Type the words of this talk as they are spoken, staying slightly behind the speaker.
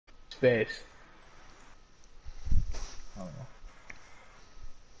space. I don't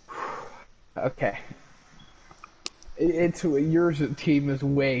know. Okay. Yours team is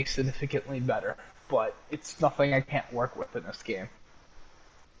way significantly better, but it's nothing I can't work with in this game.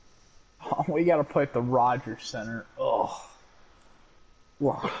 Oh, we gotta play at the Rogers Center. Ugh.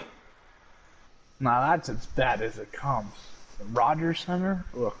 Wow. Now that's as bad as it comes. The Rogers Center?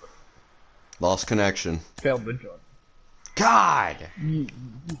 Ugh. Lost connection. Failed to join. God!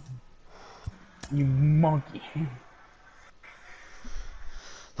 You monkey.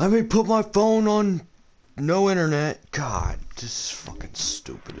 Let me put my phone on no internet. God, this is fucking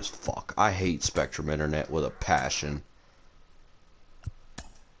stupid as fuck. I hate Spectrum Internet with a passion.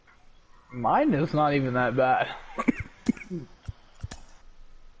 Mine is not even that bad.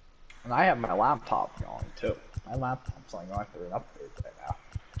 And I have my laptop going too. My laptop's like going through an update right now.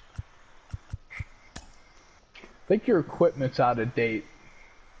 I think your equipment's out of date.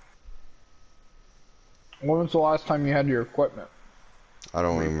 When was the last time you had your equipment? I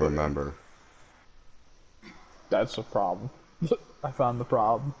don't even remember. That's the problem. I found the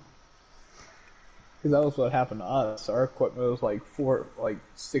problem. Because that was what happened to us. Our equipment was like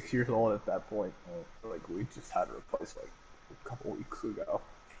 6 years old at that point. Like we just had to replace like a couple weeks ago.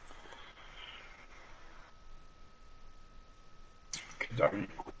 Because our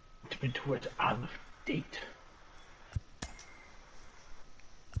equipment was out of date.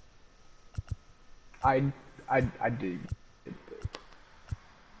 I did.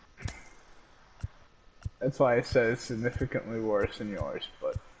 That's why I said it's significantly worse than yours,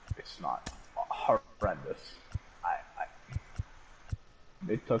 but it's not horrendous.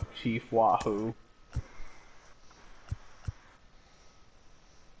 They took Chief Wahoo.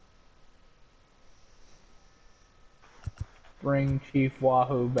 Bring Chief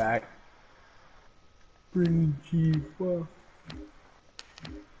Wahoo back. Bring Chief Wahoo.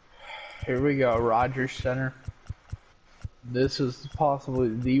 Here we go, Rogers Center. This is possibly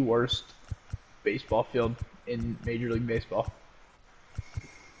the worst baseball field in Major League Baseball.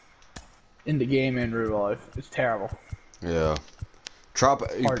 In the game and real life. It's terrible. Yeah.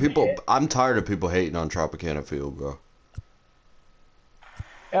 I'm tired of people hating on Tropicana Field, bro.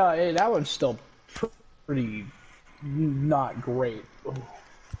 Hey, that one's still pretty not great. Ooh.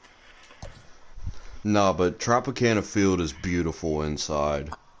 No, but Tropicana Field is beautiful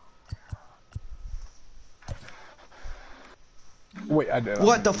inside. Wait, I did.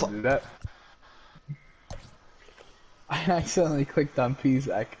 What the fuck? I accidentally clicked on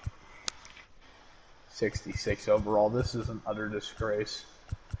Pizak. 66 overall. This is an utter disgrace.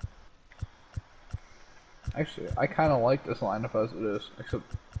 Actually, I kind of like this lineup as it is, except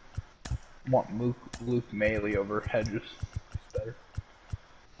I want Luke Maley over Hedges. It's better.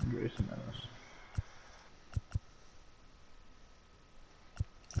 Grayson Ennis.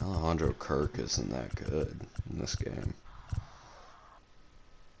 Alejandro Kirk isn't that good in this game.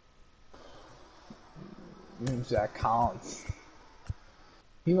 Even Zach Collins.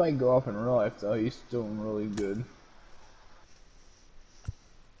 He might go up in real life though, he's doing really good.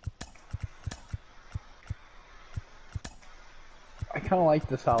 I kinda like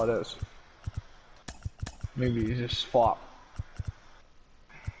this how it is. Maybe you just flop.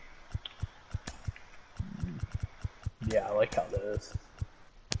 Yeah, I like how that is.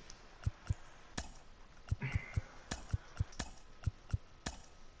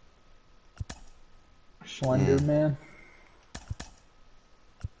 Slender Man.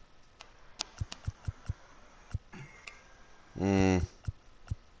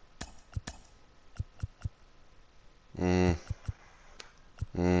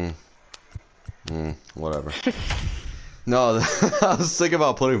 Whatever. No, I was thinking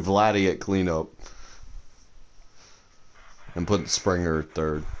about putting Vladdy at cleanup. And put Springer at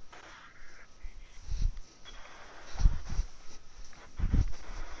third.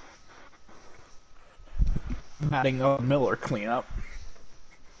 Adding up Miller cleanup.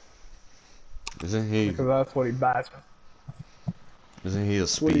 Isn't he? Because that's what he bats. Isn't he a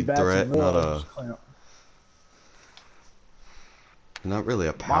speed threat, not a? Not really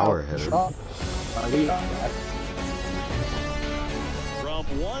a power hitter. From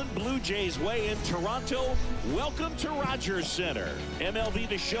one Blue Jays way in Toronto, welcome to Rogers Center. MLB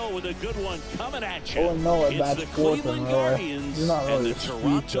The Show with a good one coming at you. Oh no, it's the Cleveland Guardians and the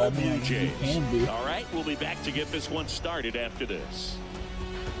Toronto Blue Jays. All right, we'll be back to get this one started after this.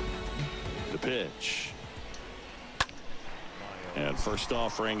 The pitch. And first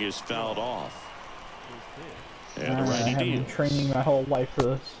offering is fouled off. And a righty I've been training my whole life for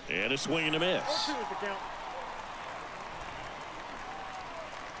this. And a swing and a miss.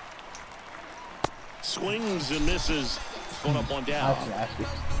 Swings and misses Put up one down. That's nasty.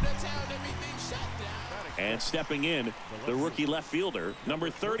 And stepping in, the rookie left fielder, number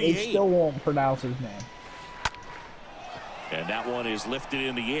 38. They still won't pronounce his name. And that one is lifted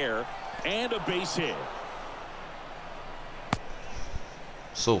in the air. And a base hit.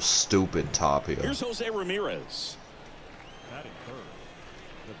 So stupid, Tapia. Here's Jose Ramirez.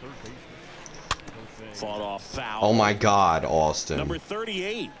 Fought off foul. Oh my God, Austin. Number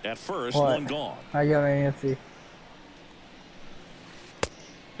 38 at first, What? one gone. I got an Nancy.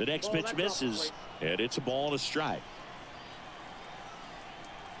 The next pitch misses, and it's a ball and a strike.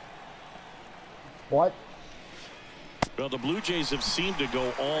 What? Well, the Blue Jays have seemed to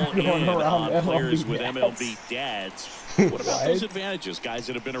go all Going in around on players MLB with dads. MLB dads. What about those advantages, guys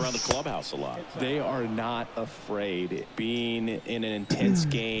that have been around the clubhouse a lot? They are not afraid. Being in an intense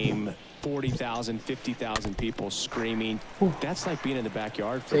game, 40,000, 50,000 people screaming. That's like being in the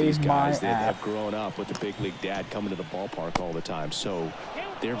backyard for these guys that have grown up with the big league dad coming to the ballpark all the time. So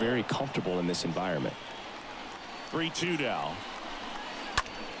they're very comfortable in this environment. 3-2 now.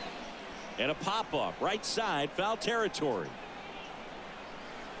 And a pop-up, right side, foul territory.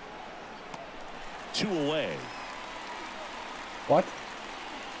 2 away. What?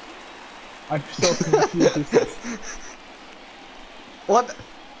 I'm so confused. What?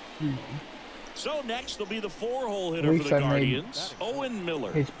 So next will be the 4-hole hitter for the Guardians, Owen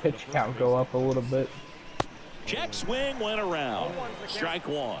Miller. His pitch count go up a little bit. Check swing went around. Strike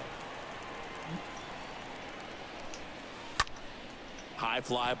one. High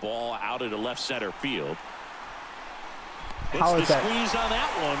fly ball out into left center field. How Puts is the that? squeeze on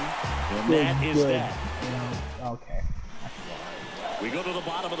that one. And that is that. Yeah, okay. We go to the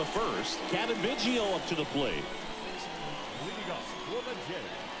bottom of the first. Kevin Biggio up to the plate.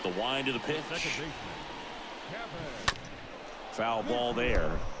 The wind of the pitch. Foul ball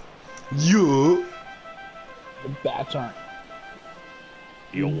there. You. The bats aren't.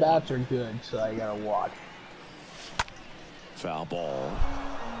 The bats are good, so I gotta watch. Foul ball.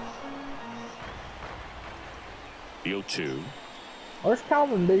 The 0-2. Where's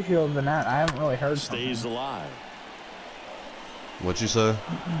Calvin Biggio been at? I haven't really heard from him. Stays alive. What'd you say?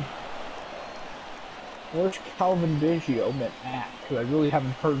 Where's Calvin Biggio been at? Because I really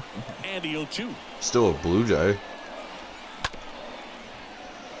haven't heard from him. And the 0-2. Still a Blue Jay.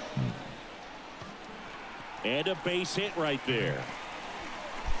 And a base hit right there.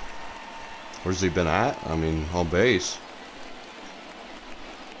 Where's he been at? I mean, on base.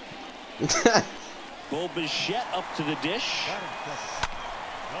 Bo Bichette up to the dish.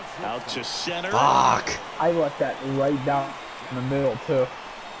 Out to center. Fuck. I let that right down in the middle, too.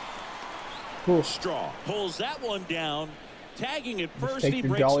 Ooh. Straw pulls that one down. Tagging at first, Take he your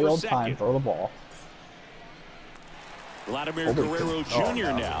breaks jolly for old second. time, throw the ball. Vladimir Guerrero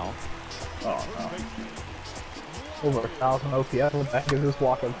Jr. now. Oh, no. Over 1,000 OPS. What the heck is this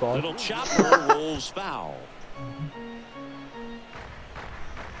walk-up song? Little chopper rolls foul.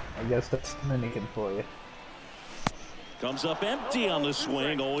 I guess that's Dominican for you. Comes up empty on the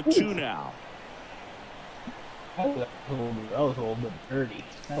swing. 0-2 now. That was a little bit dirty.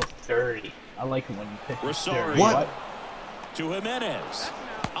 That was dirty. I like it when you pitch Rosario. dirty. What? To Jimenez.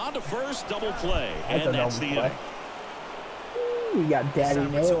 On to first, double play. That's And a that's double the play. end. We got Daddy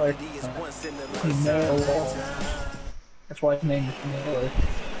Naylor. Naylor. That's why his name is Naylor.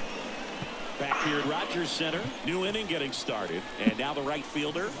 Back here at Rogers Center. New inning getting started. And now the right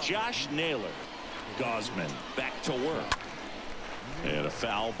fielder, Josh Naylor. Gosman back to work. And a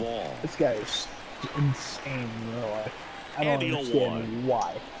foul ball. This guy is insane in real life. I don't And understand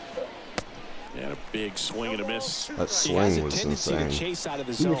why. And a big swing and a miss. That He has swing a was tendency insane. to chase out of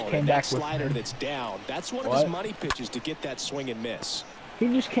the He just zone, came and back that with slider him. that's down, that's one of What? his money pitches to get that swing and miss. He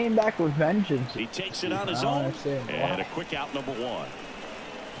just came back with vengeance. He takes it on his I don't own. understand And why. a quick out number one.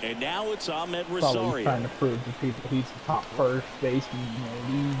 And now it's Ahmed Probably Rosario. trying to prove to people he's the top first baseman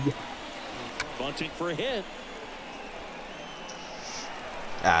in the league. Bunting for a hit.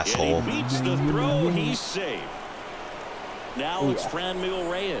 Asshole. And he beats the throw. He's safe. Now it's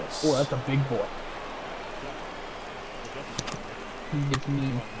Franmil Reyes. Oh, that's a big boy. He gets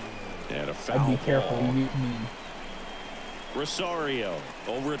mean. And a foul I'd be careful. ball. He gets mean. Rosario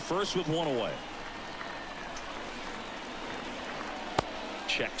over at first with one away.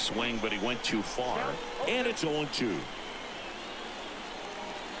 Check swing, but he went too far. And it's 0-2.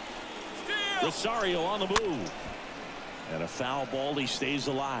 Rosario on the move. And a foul ball. He stays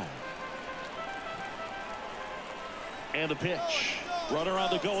alive. And the pitch. Runner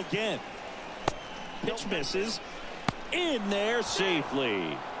on the go again. Pitch misses. In there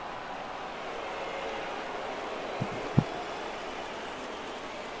safely.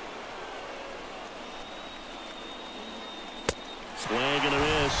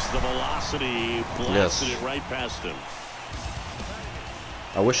 Yes, the velocity blasted it right past him.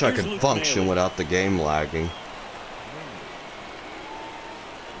 I wish I Here's could Luke function Bailey. without the game lagging.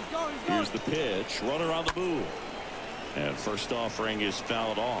 Here's the pitch. Runner on the move. And first offering is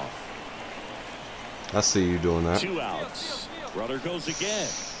fouled off. I see you doing that. 2 outs. Runner goes again.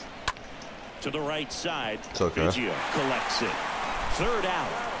 To the right side. It's okay. Biggio collects it. 3rd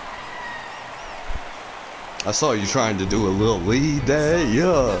out. I saw you trying to do a little lead there,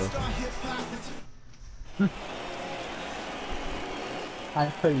 yeah.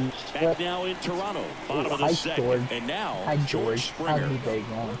 I'm pretty Back now in Toronto. Bottom of the Hi, second. George. And now Hi, George George. How's Springer. your day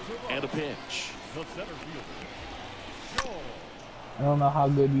going? And a pitch. I don't know how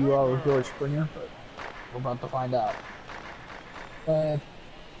good you are with George Springer, but we're about to find out. Let's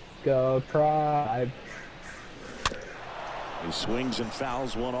go try. He swings and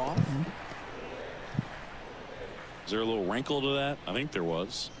fouls one off. Is there a little wrinkle to that? I think there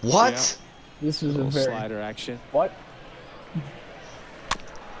was. What? Yeah. This is a very Slider action. what?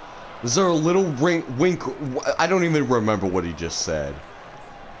 Is there a little wink? I don't even remember what he just said.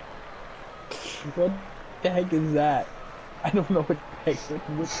 What the heck is that? I don't know what the heck.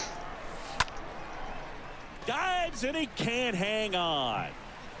 What? Dives and he can't hang on.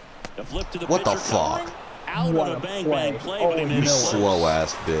 The flip to the What the pitcher fuck? covering. Out What on a a bang play. bang play, Oh, but he you You made it know close. slow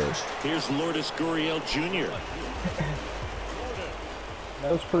ass bitch. Here's Lourdes Gurriel Jr.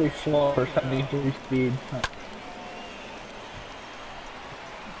 That was pretty slow for 73 speed.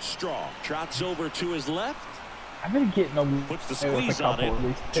 Strong trots over to his left. I've been getting them. Puts the with a squeeze on couple it. of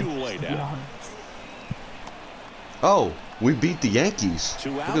these 2 pitches, away to be now. honest. Oh, we beat the Yankees.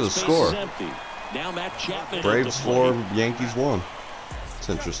 2 Look outs. at the Base score. is empty. Now Matt Chapman. at Braves the 4, plate. Yankees 1. It's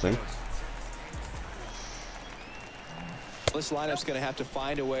interesting. This lineup's going to have to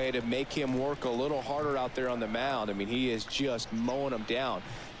find a way to make him work a little harder out there on the mound. I mean, he is just mowing them down.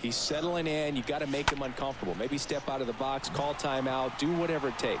 He's settling in. You got to make him uncomfortable. Maybe step out of the box, call timeout, do whatever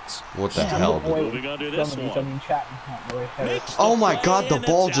it takes. What the hell? Wait, Moving on to this Chapman's one. not really hit it. Makes the Oh my play, god, the and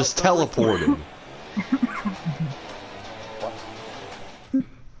ball it's just out number 3. teleported.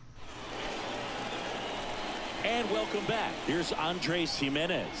 And welcome back. Here's Andres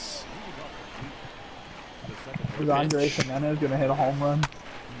Jimenez. Is Andres Jimenez gonna hit a home run?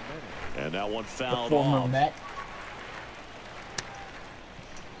 And that one The fouled former off. Met.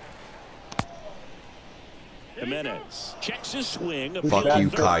 Jimenez checks his swing. Fuck appeals you,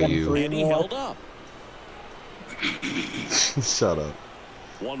 third, Caillou. And he held up. Shut up.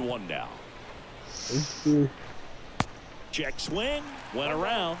 1-1 now. This Check swing. Went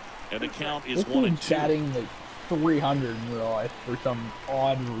around. And the count is dude's 1-2. batting like 300 in real life for some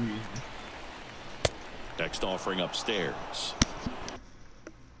odd reason. Next offering upstairs.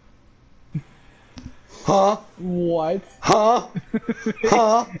 Huh? What? Huh?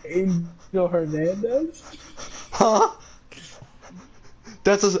 Huh? Angel Hernandez? Huh?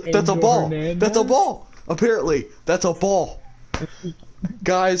 That's a Angel ball. Hernandez? That's a ball. Apparently, that's a ball.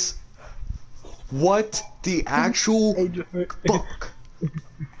 Guys, what the actual Angel fuck?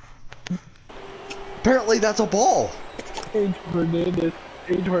 Apparently, that's a ball. Hernandez.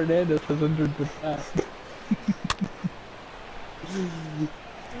 Angel Hernandez has entered the pack.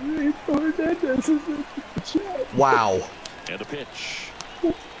 Angel Hernandez is in the chat. Wow. And a pitch.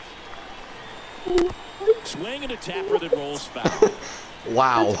 Swing and a tapper that rolls foul.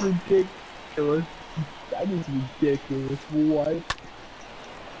 Wow. That's ridiculous. That is ridiculous. What?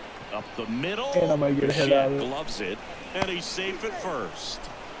 Up the middle. And I might get a hit out of it. Gloves it. And he's safe at first.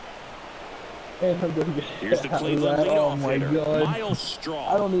 And I'm gonna get Here's the hit out of Cleveland that. Oh leadoff my hitter, god. Miles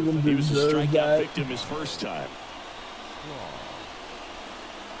Straw. I don't even He was a deserve strikeout that. victim his first time.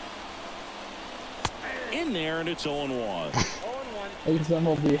 In there, and it's 0-1. I guess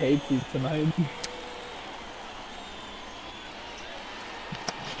MLB hates you tonight.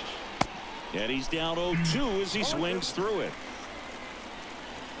 And he's down 0-2 as he swings through it.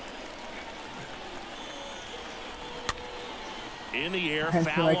 In the air, I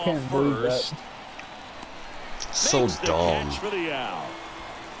foul can't off believe that. first. So Makes the dumb. catch for the out.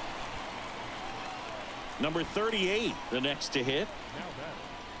 Number 38, the next to hit.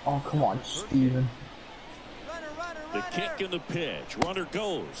 Oh, come on, Steven. The kick and the pitch. Runner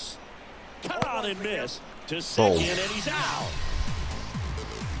goes. Cut on and miss to second, and he's out.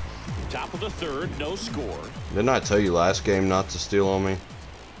 Top of the third, no score. Didn't I tell you last game not to steal on me?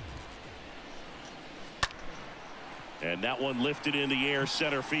 And that one lifted in the air,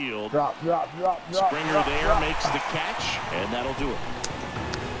 center field. Drop. Springer there makes the catch, and that'll do it.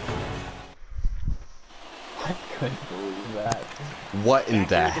 I couldn't believe that. What in Back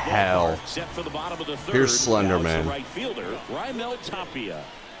the into hell? ballpark, set for the bottom of the third. Here's Slender Now it's Man. the right fielder, Raimel Tapia.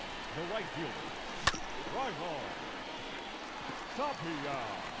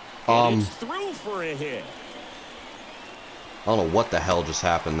 It's through for a hit. I don't know what the hell just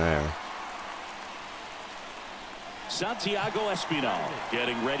happened there. Santiago Espinal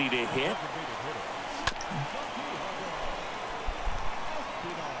getting ready to hit.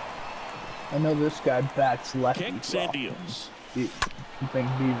 I know this guy bats lefty. Kicks and deals. You think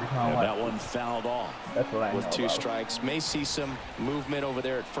Beaver's not And lefty? that one fouled off. That's what I know With 2 about. strikes, may see some movement over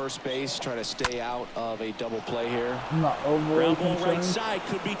there at first base, trying to stay out of a double play here. I'm not overly Ground ball right concerned. side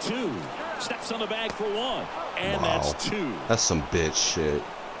could be 2. Steps on the bag for 1. And Wow. that's 2. That's some bitch shit.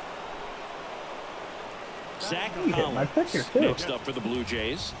 Zach He hit my Collins pitcher, too. next up for the Blue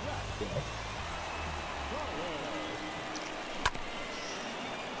Jays.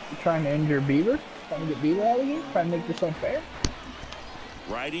 You trying to injure Beaver? Trying to get Beaver out of here? Trying to make this unfair?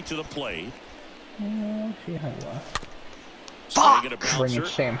 Righty to the plate. See how you are. Swinging a Bringing bouncer.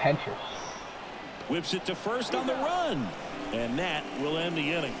 Sam Hedges. Whips it to first on the run. And that will end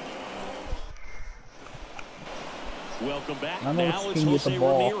the inning. Welcome back. I know Now if it's you can get the Jose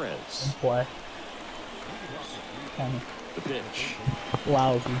ball Ramirez. in play. Kind The pitch. of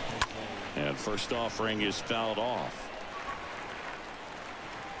lousy. And first offering is fouled off.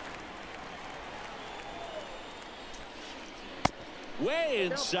 Way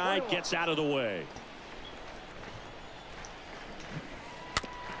inside, gets out of the way.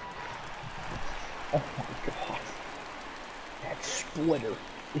 Oh my god. That splitter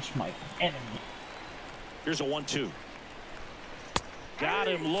is my enemy. Here's a 1-2. Got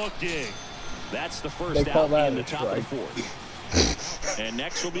him looking. That's the They first call out that in the a top of the strike. 4th. And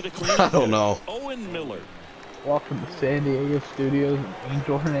next will be the cleanup. I don't hitter, know. Owen Miller. Welcome to San Diego Studios and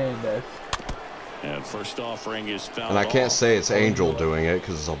Angel Hernandez. And first offering is fouled And I can't off. say it's Angel doing it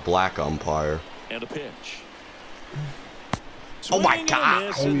because it's a black umpire. And a pitch. Oh my Swing and a God.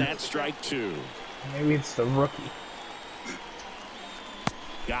 miss, and that's strike 2. Maybe it's the rookie.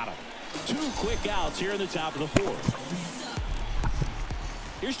 Got him. 2 quick outs here in the top of the 4th.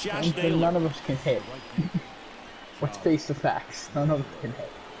 Here's Josh And Naylor. none of us can hit. Let's face the facts. None of us can hit.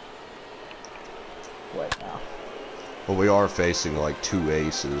 What now? But we are facing like 2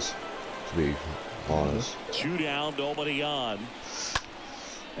 aces, to be honest. 2 down, nobody on.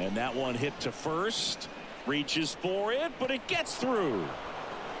 And that one hit to first. Reaches for it, but it gets through.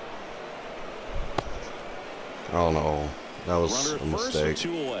 Oh no, that was Runner a at first and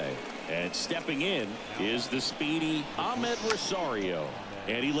mistake. 2 away. And stepping in is the speedy Ahmed Rosario.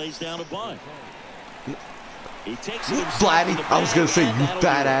 And he lays down a bunt. He takes it himself Blatty, to the I was gonna bag, say, you and that'll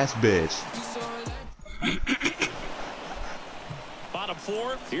badass do it. bitch. Bottom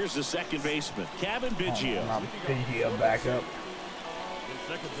 4, here's the second baseman, Kevin Biggio. I'm Biggio back up.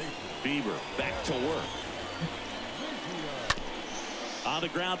 Bieber back to work. On the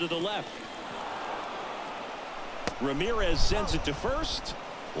ground to the left. Ramirez sends it to first.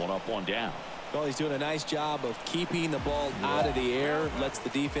 1 up, 1 down. Well, he's doing a nice job of keeping the ball out of the air, lets the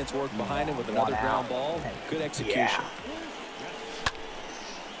defense work behind him with another ground ball. Good execution.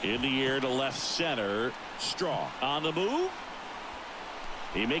 In the air to left center. Strong on the move.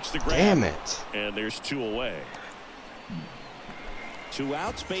 He makes the grab. Damn it. And there's 2 away. 2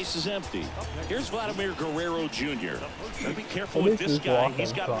 outs, base is empty. Here's Vladimir Guerrero Jr. Gotta be careful What with is this this guy. walk-up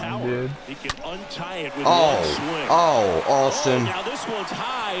He's got song, power. dude? He can untie it with one swing. Oh, Austin. Now this one's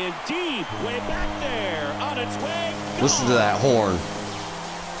high and deep, way back there, on its way. Listen to that horn.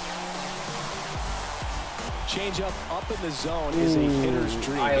 Change up in the zone is a hitter's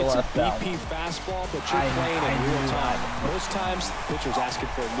dream. I It's a left that BP fastball, but you're I playing in knew real that. time. Most times, the pitcher's asking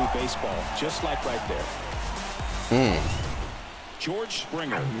for a new baseball, just like right there. George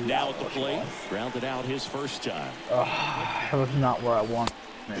Springer now at the plate. Grounded out his first time. That was not where I wanted.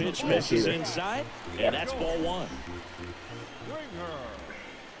 Pitch misses inside, and that's ball 1.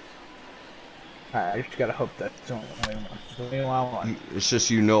 I just gotta hope that's the only one I want. It's just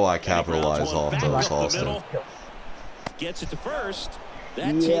you know I capitalize off Back those, up the Austin. middle. Gets it to first.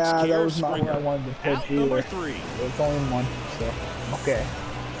 That Yeah, takes that care of was not where I Springer. wanted to pitch Out number either. 3. It's only one, so okay.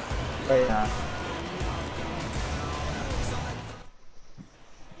 Right now.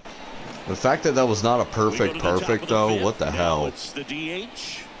 The fact that that was not a We go to perfect the top of perfect the though, 5th. what the Now hell? It's the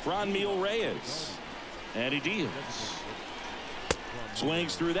DH, Franmil Reyes. And he deals.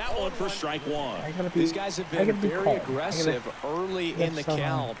 Swings through that one for strike 1. I gotta be, These guys have I been gotta be very calm. aggressive early in the Yes,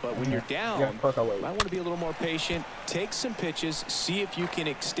 count, but when you're down, gotta percolate. you might want to be a little more patient. Take some pitches, see if you can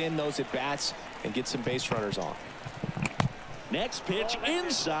extend those at bats and get some base runners on. Next pitch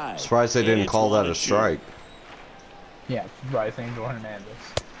inside. Surprised they And didn't it's call that 1-2. a strike. Yeah, surprise Angel Hernandez.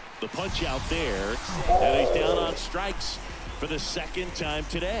 The punch out there, and he's down on strikes. for the second time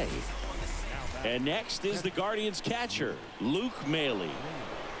today. And next is the Guardians catcher, Luke Maile.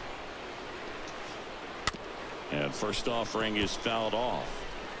 And first offering is fouled off.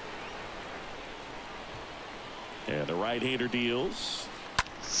 And the right-hander deals.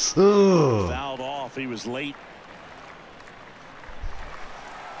 Fouled off. He was late.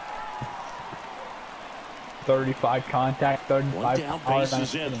 .35 contact, 35 One down, base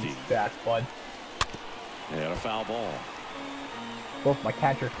is empty. empty. Back, bud. And a foul ball. Both my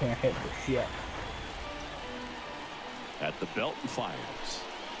catchers can't hit for shit. At the belt and fires.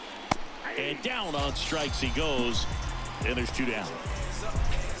 And down on strikes he goes. And there's 2 down.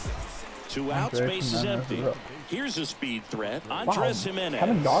 2 outs, base is empty. Here's a speed threat. Andres Jimenez.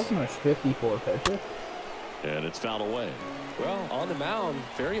 Kevin Gausman is 54 pitches. And it's fouled away. Well, on the mound,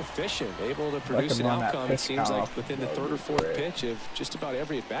 very efficient, able to produce an outcome, it seems like, within the 3rd or 4th pitch of just about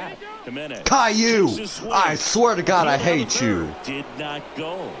every at-bat. Jimenez. Caillou! I swear to God, I hate you. Did not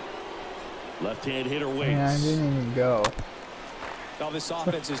go. Left-hand hitter waits. Yeah, I didn't even go. Now, this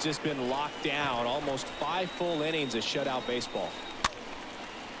offense has just been locked down. Almost 5 full innings of shutout baseball.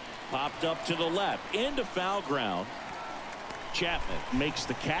 Popped up to the left. Into foul ground. Chapman makes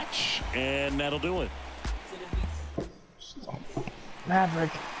the catch, and that'll do it. Maverick.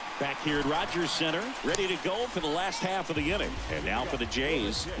 Back here at Rogers Center, ready to go for the last half of the inning. And now for the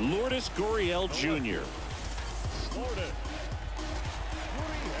Jays, Lourdes Gurriel Jr.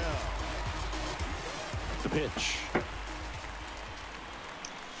 The pitch.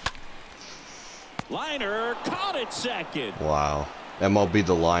 Liner caught it second. Wow. MLB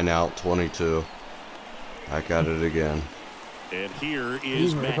the line out 22. Back at it again. And here He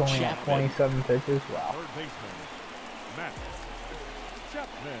is was Matt only at Chapman. 27 pitches. Wow.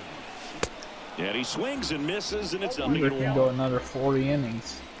 And he swings and misses, and it's He nothing can at go 1. another 40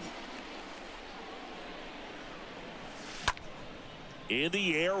 innings. In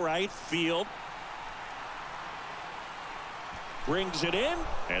the air, right field. Brings it in,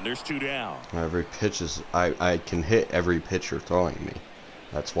 and there's 2 down. Every pitch is... I can hit every pitch you're throwing me.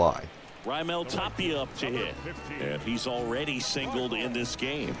 That's why. Raimel Tapia up to hit. And he's already singled in this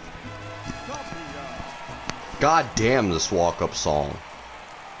game. God damn this walk-up song.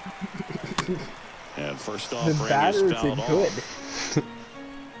 And first The offering is batters fouled are good. off.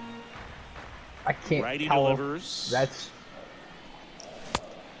 I can't Righty tell. delivers.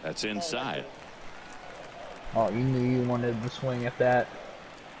 That's inside. Oh, you knew you wanted to swing at that.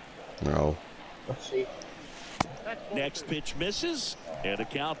 No. Let's see. Next pitch misses, and a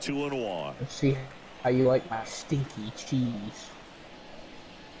count 2-1. Let's see how you like my stinky cheese.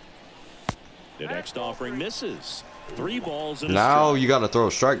 The next offering misses. 3 balls and a Now strike. you gotta throw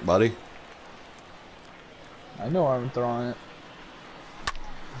a strike, buddy. I know I'm throwing it.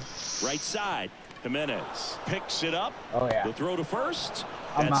 Right side. Jimenez picks it up. Oh yeah. The throw to first.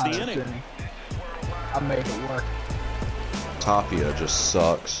 I'm That's out the of inning. inning. I'll make it work. Tapia just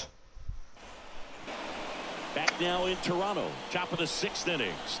sucks. Back now in Toronto. Top of the 6th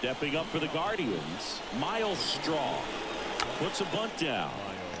inning. Stepping up for the Guardians. Miles Straw puts a bunt down.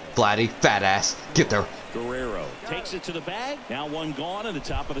 Vladdy, fat ass, get there. Guerrero takes it to the bag. Now 1 gone in the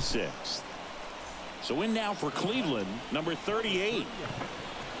top of the 6th. So in now for Cleveland, number 38.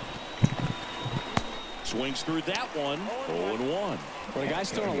 Swings through that one. 0-1. When a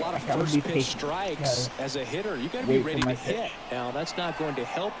guy's throwing a lot of Gotta first be pitch patient. strikes Yeah. as a hitter, you got to be Wait for ready to my hit. pitch. Now, that's not going to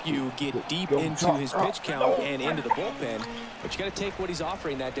help you get deep Go, into drop, his drop. pitch count and into the bullpen, but you got to take what he's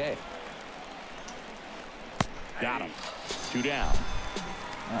offering that day. Got him. 2 down.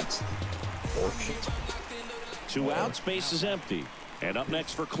 That's bullshit. 2 outs. Base is empty. And up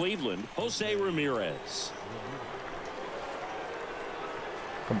next for Cleveland, Jose Ramirez.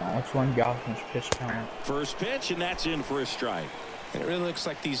 Come on, let's run Gausman's pitch count. First pitch, and that's in for a strike. And it really looks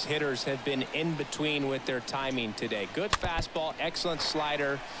like these hitters have been in between with their timing today. Good fastball, excellent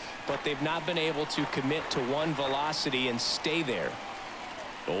slider, but they've not been able to commit to one velocity and stay there.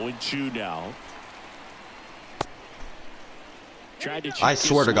 0-2 now. Tried to check I his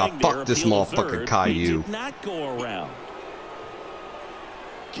swear to God, swing fuck there, this appealed to motherfucker third. Caillou. He did not go around.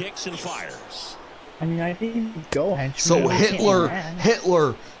 Kicks and fires. I mean, I didn't go henchman. So I can't Hitler win.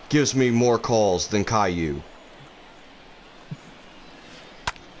 Hitler gives me more calls than Caillou.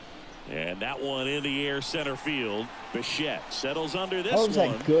 And that one in the air center field. Bichette settles under this How was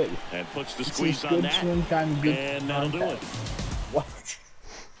one that good? and puts the This is squeeze on good that. swing time, good And that'll do it. contact. What?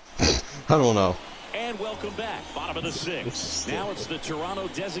 I don't know. And welcome back. Bottom of the 6th. Now it's the Toronto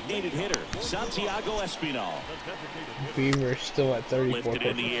designated hitter, Santiago Espinal. Beaver still at 34 Lifted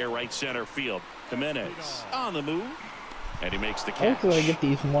in the pitches. air right center field. Jimenez on the move. And he makes the catch. Hopefully I get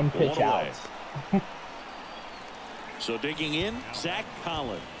these one pitch One away. outs. So digging in, Zach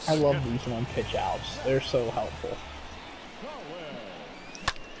Collins. I love these one-pitch outs. They're so helpful.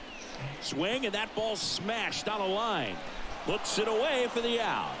 Swing, and that ball smashed on a line. Puts it away for the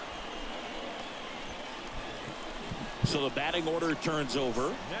out. So the batting order turns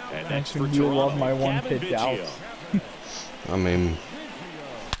over. And next for you Toronto, love my one-pitch outs. I mean,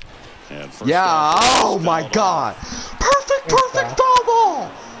 yeah. Oh my God! Perfect foul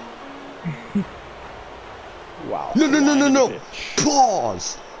ball. Wow. No.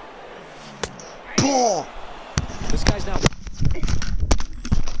 Pause. This guy's not.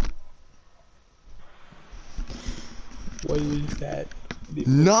 What is that?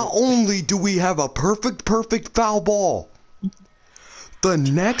 Not only do we have a perfect foul ball, the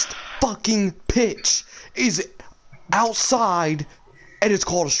next fucking pitch is outside, and it's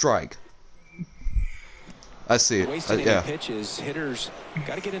called a strike. I see it. Wasting any pitches, hitters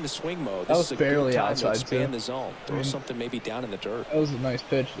got to get into swing mode. That This was is a barely good time outside, to expand too. the zone. Throw something maybe down in the dirt. That was a nice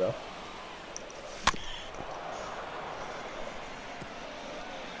pitch, though.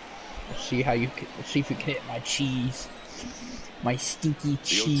 See how you see if you can hit my cheese, my stinky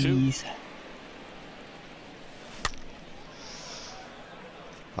cheese.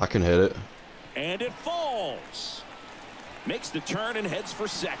 I can hit it. And it falls. Makes the turn and heads for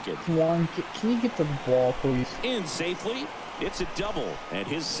second. One, can you get the ball, please? In safely. It's a double and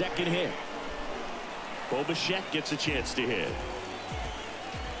his second hit. Bo Bichette gets a chance to hit.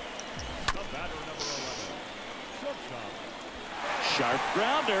 Sharp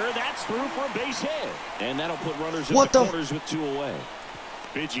grounder. That's through for a base hit. And that'll put runners in the corners with 2 away.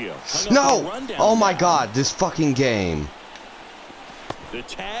 Biggio. No! Oh my God, this fucking game. The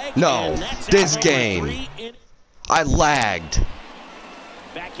tag. No, this game. I lagged.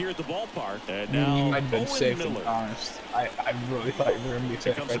 Back here at the ballpark. And You now might have been Owen safe, to be Miller. honest. I really thought you were going to be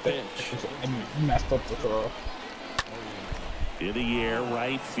safe comes right the there. pitch. I messed up the throw. In the air,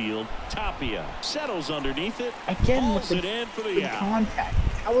 right field. Tapia settles underneath it. Again, with Pulls the, it in for the the out. contact.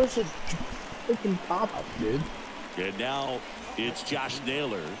 How is it freaking pop-up, dude? And now it's Josh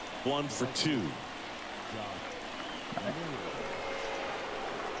Naylor, 1 for 2.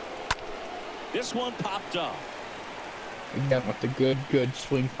 This one popped up. Again, with the good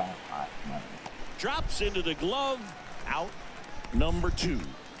swing time. Drops into the glove. Out. Number 2.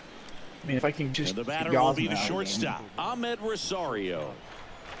 I mean, if I can just And the batter get will be Gosman the out of the shortstop, Ahmed Rosario.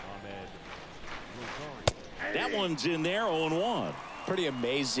 That one's in there, 0-1. Pretty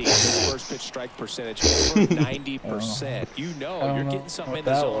amazing. His first pitch strike percentage over 90%. You know you're getting something in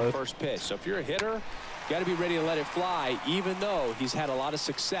the zone first pitch. So if you're a hitter, you got to be ready to let it fly, even though he's had a lot of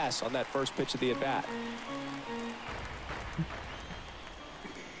success on that first pitch of the at-bat.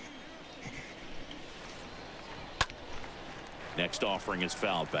 Next offering is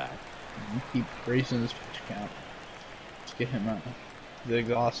fouled back. Keep raising his pitch count. Let's get him out. He's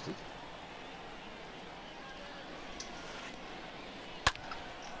exhausted.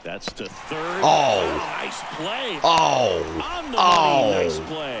 That's to third. Oh. Nice play. Oh. On the money. Nice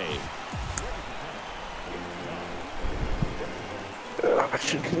play.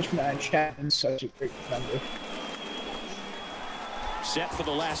 This man Chapman's such a great defender. Set for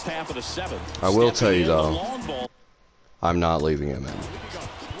the last half of the 7th. I will Stepping tell you in, the though, long ball. I'm not leaving him in.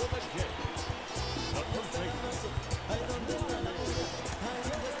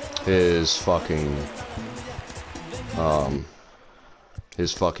 His fucking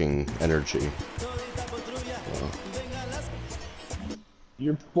energy.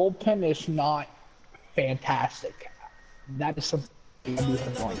 Your bullpen is not fantastic. That is something you do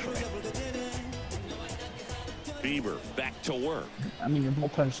have going for it. Bieber back to work. I mean, your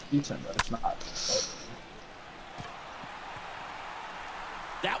bullpen's decent, but it's not.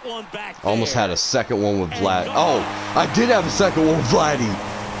 That one back there. Almost had a second one with Vlad. Oh, I did have a second one with Vladdy.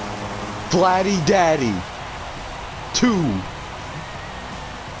 Vladdy Daddy. 2.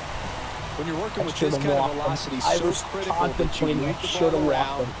 When you're working with this kind of velocity, so critical that you move the ball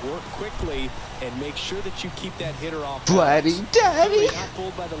around, work quickly, and make sure that you keep that hitter off. Vladdy Daddy. Not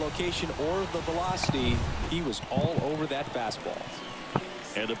fooled by the location or the velocity. He was all over that fastball.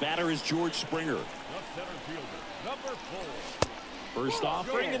 And the batter is George Springer. First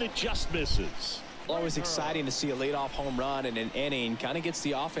offering, and it just misses. Always exciting to see a leadoff home run in an inning. Kind of gets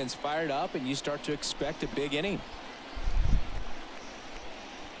the offense fired up, and you start to expect a big inning.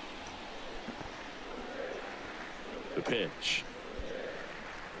 The pitch.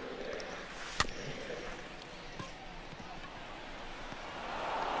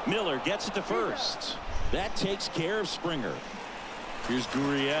 Miller gets it to first. That takes care of Springer. Here's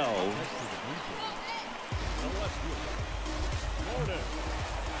Gurriel.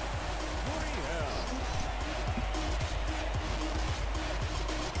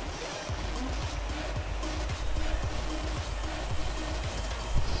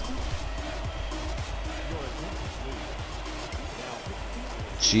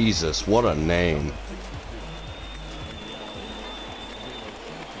 Jesus, what a name.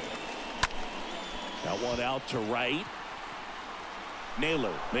 Got one out to right.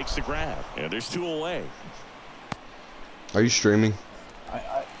 Naylor makes the grab, and there's 2 away. Are you streaming?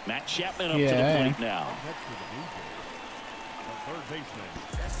 Matt Chapman up to the plate now.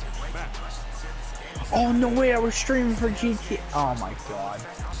 Oh, no way, I was streaming for GT. Oh my god.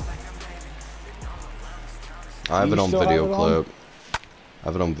 I have it on video clip. I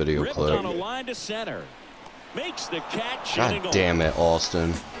have it on video Ripped clip. on a line to center. Makes the catch. God damn it,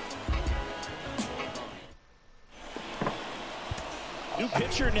 Austin. New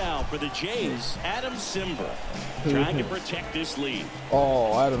pitcher now for the Jays, Adam Simber, trying to protect this lead.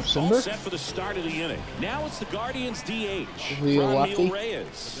 Oh, Adam All Simber? set for the start of the inning. Now it's the Guardians' DH, he a lefty? Neil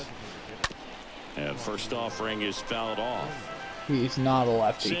Reyes. And first offering is fouled off. He's not a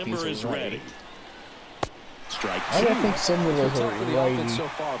lefty. Simber is ready. Strike 2. I don't think Simber was a for the righty. offense so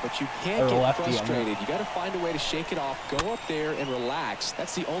far, but you Or can't a get lefty, frustrated. You got to find a way to shake it off. Go up there and relax.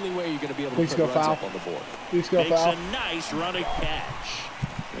 That's the only way you're going to be able to Please put go runs foul. up on the board. Please go Makes foul. a nice running catch.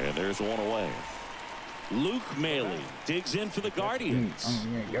 And there's one away. Luke Maley digs in for the Guardians.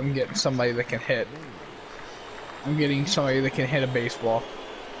 I'm getting somebody that can hit. I'm getting somebody that can hit a baseball.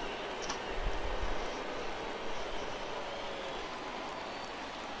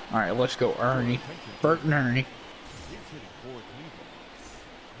 Alright, let's go Ernie. Bert and Ernie.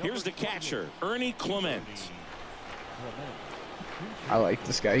 Here's the catcher, Ernie Clement. I like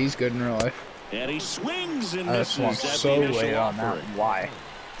this guy. He's good in real life. And he swings and I misses just want at so the initial late on that. offering. Why?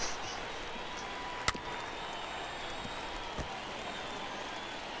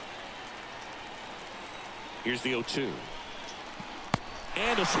 Here's the 0-2.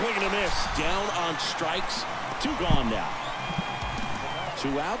 And a swing and a miss. Down on strikes. 2 gone now.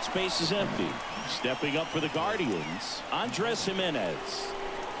 2 outs. Base is empty. Stepping up for the Guardians, Andres Jimenez.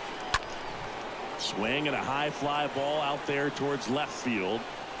 Swing and a high fly ball out there towards left field.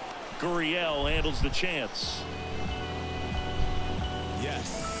 Gurriel handles the chance.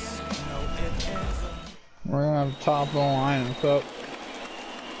 Yes. We're gonna have top of the line and cook.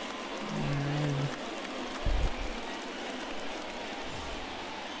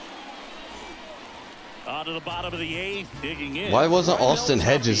 On to the bottom of the 8th, digging in. Why wasn't Right Austin now,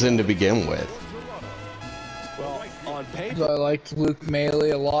 Hedges in to begin with? Well, on paper, So I liked Luke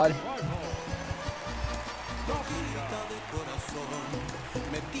Maley a lot.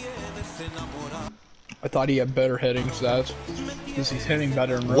 I thought he had better hitting stats because he's hitting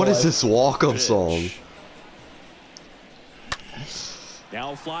better in real What is life. this walk-up song?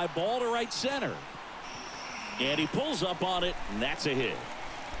 Now a fly ball to right center. And he pulls up on it, and that's a hit.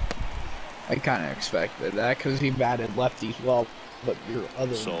 I kind of expected that because he batted lefties well, but your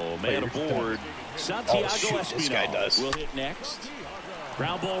other So man players don't. aboard. Santiago shoot, this guy Espinal does. will hit next.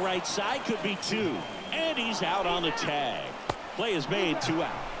 Ground ball right side, could be 2. And he's out on the tag. Play is made, 2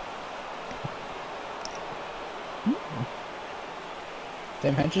 out.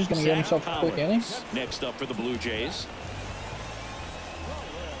 Tim Hench is going to get himself a quick inning. Next up for the Blue Jays.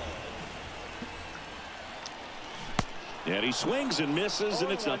 And he swings and misses,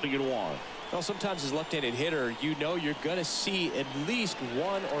 and it's 0-1. well, sometimes as left-handed hitter, you know you're going to see at least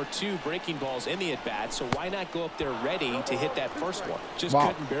 1 or 2 breaking balls in the at-bat, so why not go up there ready to hit that first one? Just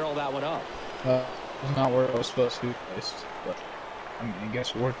couldn't barrel that one up. It's not where it was supposed to be placed, but I mean, I guess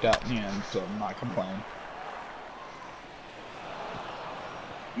it worked out in the end, so I'm not complaining.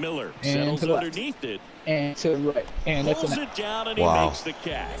 Miller And settles to the left. underneath it. And to the right, and it's Pulls an it down, and Wow. he makes the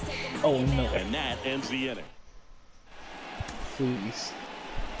catch. oh no, And that ends the inning. please.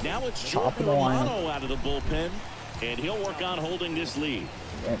 Now it's Top of Jordan the line. Romano out of the bullpen, and he'll work on holding this lead.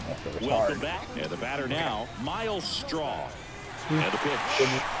 And that was Welcome hard. back. And the batter now, Miles Straw. And the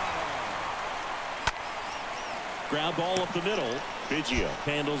pitch. Ground ball up the middle. Biggio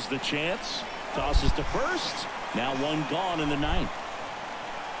handles the chance. Tosses to first. Now 1 gone in the 9th.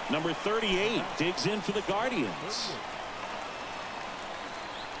 Number 38 digs in for the Guardians.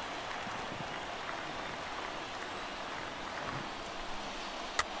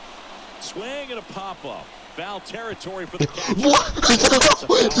 Swing and a pop-up. Foul territory for the catcher. What?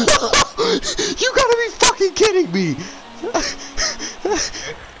 No! You gotta be fucking kidding me!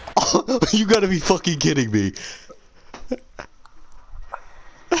 You gotta be fucking kidding me.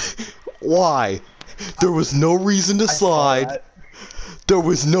 Why? There was no reason to slide. There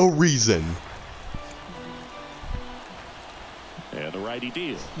was no reason. And the righty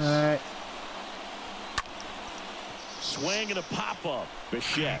deals. Alright. Swing and a pop-up.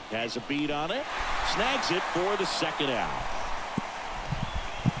 Bichette has a beat on it. Snags it for the 2nd out.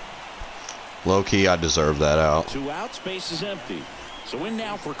 Low-key, I deserve that out. 2 outs, base is empty. So in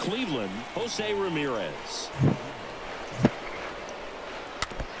now for Cleveland, Jose Ramirez.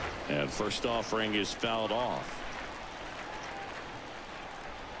 And first offering is fouled off.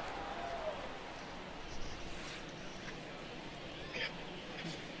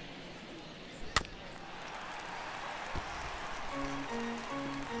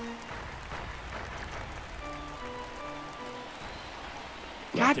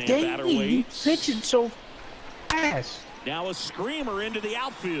 God dang, you pitching so fast. Now a screamer into the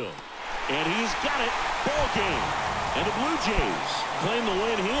outfield. And he's got it. Ball game. And the Blue Jays claim the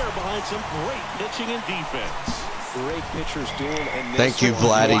win here behind some great pitching and defense. Great pitchers doing. And thank you,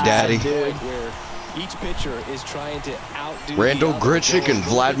 Vladdy Daddy. Where each pitcher is trying to outdo Randall Grichuk and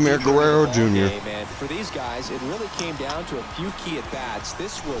Vladimir Guerrero Jr. Man, for these guys, it really came down to a few key at-bats.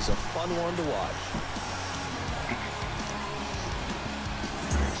 This was a fun one to watch.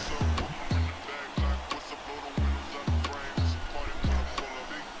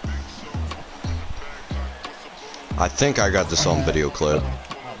 I think I got this on video clip.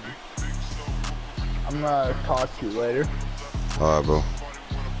 I'm gonna talk to you later. Alright, bro.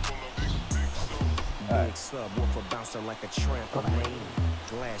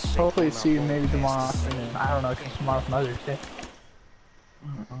 Hopefully see you maybe tomorrow afternoon. I don't know, because tomorrow's Mother's Day.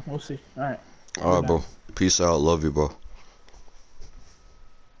 We'll see. Alright. Alright, bro. Peace out. Love you, bro.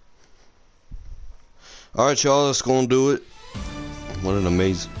 Alright, y'all. That's gonna do it. What an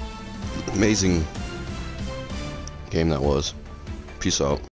amazing game that was. Peace out.